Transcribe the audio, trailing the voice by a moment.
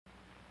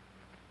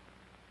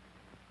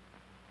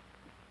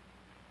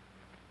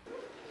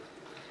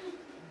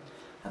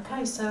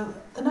Okay, so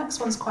the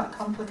next one's quite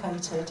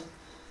complicated.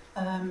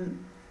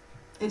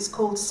 It's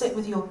called Sit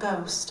With Your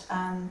Ghost,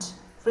 and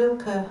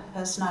Rilke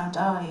has now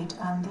died,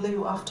 and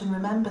Lou often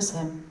remembers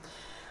him.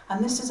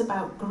 And this is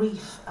about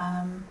grief,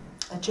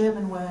 a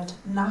German word,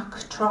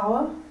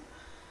 Nachtrauer,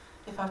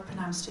 if I've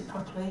pronounced it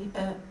properly.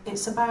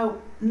 It's about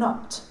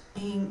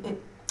it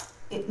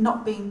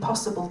not being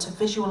possible to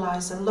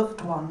visualise a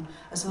loved one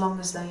as long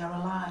as they are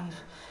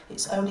alive.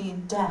 It's only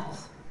in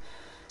death.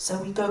 So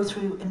we go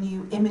through a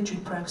new imagery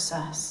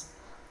process.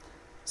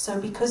 So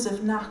because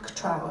of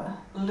Nachtrauer,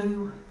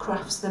 Lou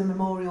crafts the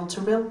memorial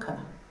to Rilke.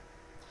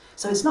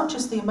 So it's not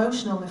just the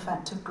emotional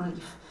effect of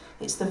grief,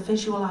 it's the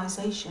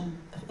visualisation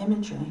of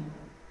imagery.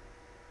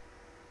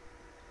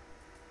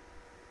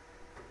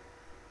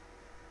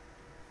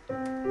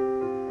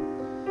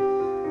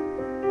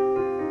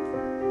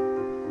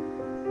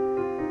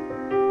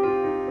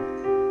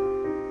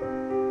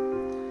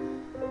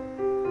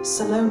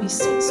 Salome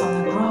sits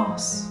on the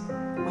grass,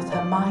 with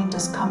her mind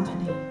as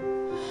company.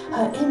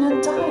 Her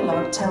inner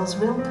dialogue tells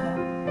Rilke,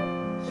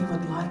 "You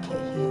would like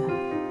it here."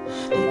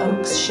 The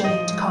oak's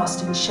shade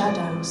casting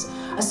shadows,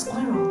 a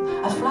squirrel,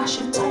 a flash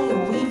of tail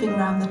weaving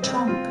round the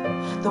trunk,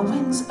 the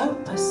wind's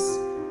opus,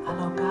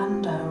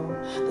 allargando,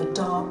 the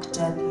dark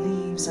dead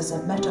leaves as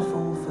a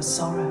metaphor for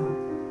sorrow.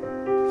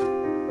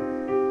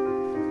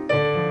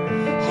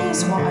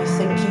 Here's what I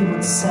think you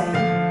would say.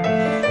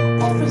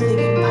 Everything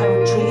in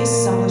poetry is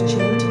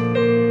solitude.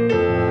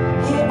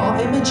 Here are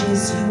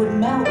images you would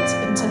melt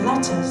into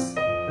letters.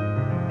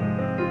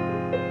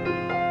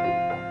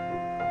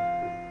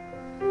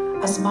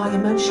 As my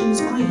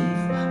emotions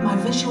grieve, my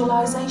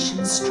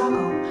visualizations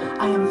struggle,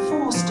 I am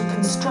forced to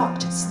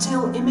construct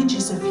still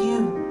images of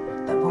you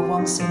that were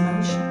once in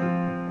motion.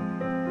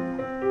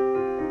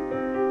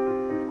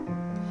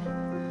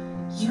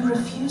 You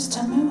refuse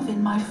to move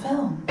in my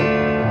film.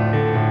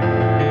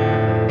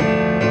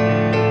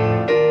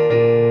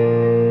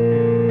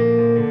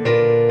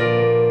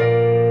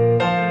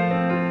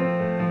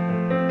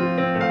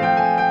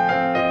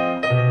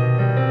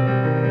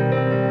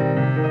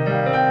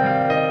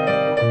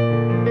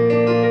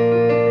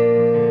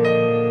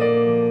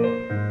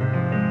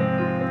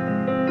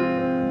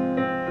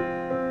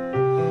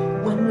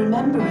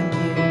 Remembering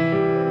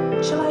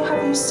you, shall I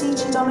have you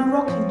seated on a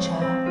rocking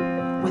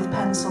chair with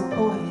pencil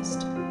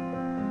poised,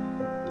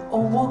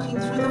 or walking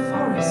through the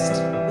forest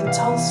with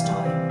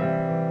Tolstoy?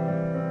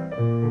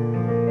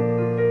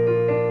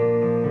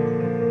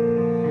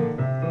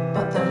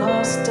 But the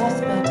last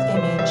deathbed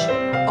image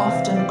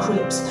often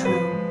creeps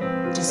through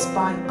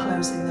despite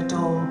closing the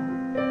door.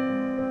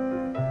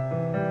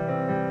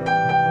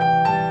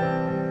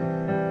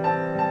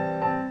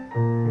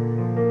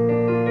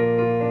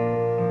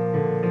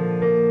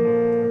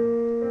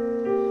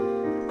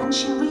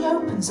 She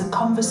reopens a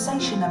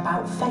conversation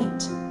about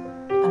fate,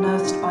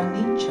 unearthed by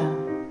Nietzsche.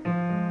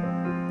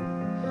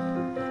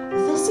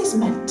 This is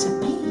meant to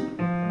be.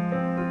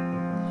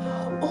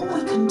 All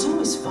we can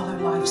do is follow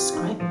life's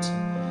script.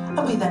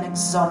 Are we then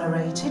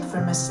exonerated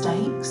from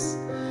mistakes?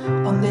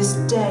 On this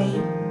day,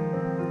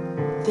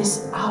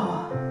 this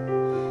hour,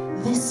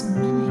 this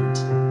minute,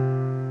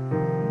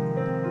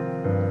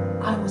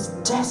 I was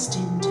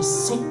destined to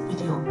sit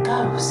with your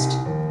ghost.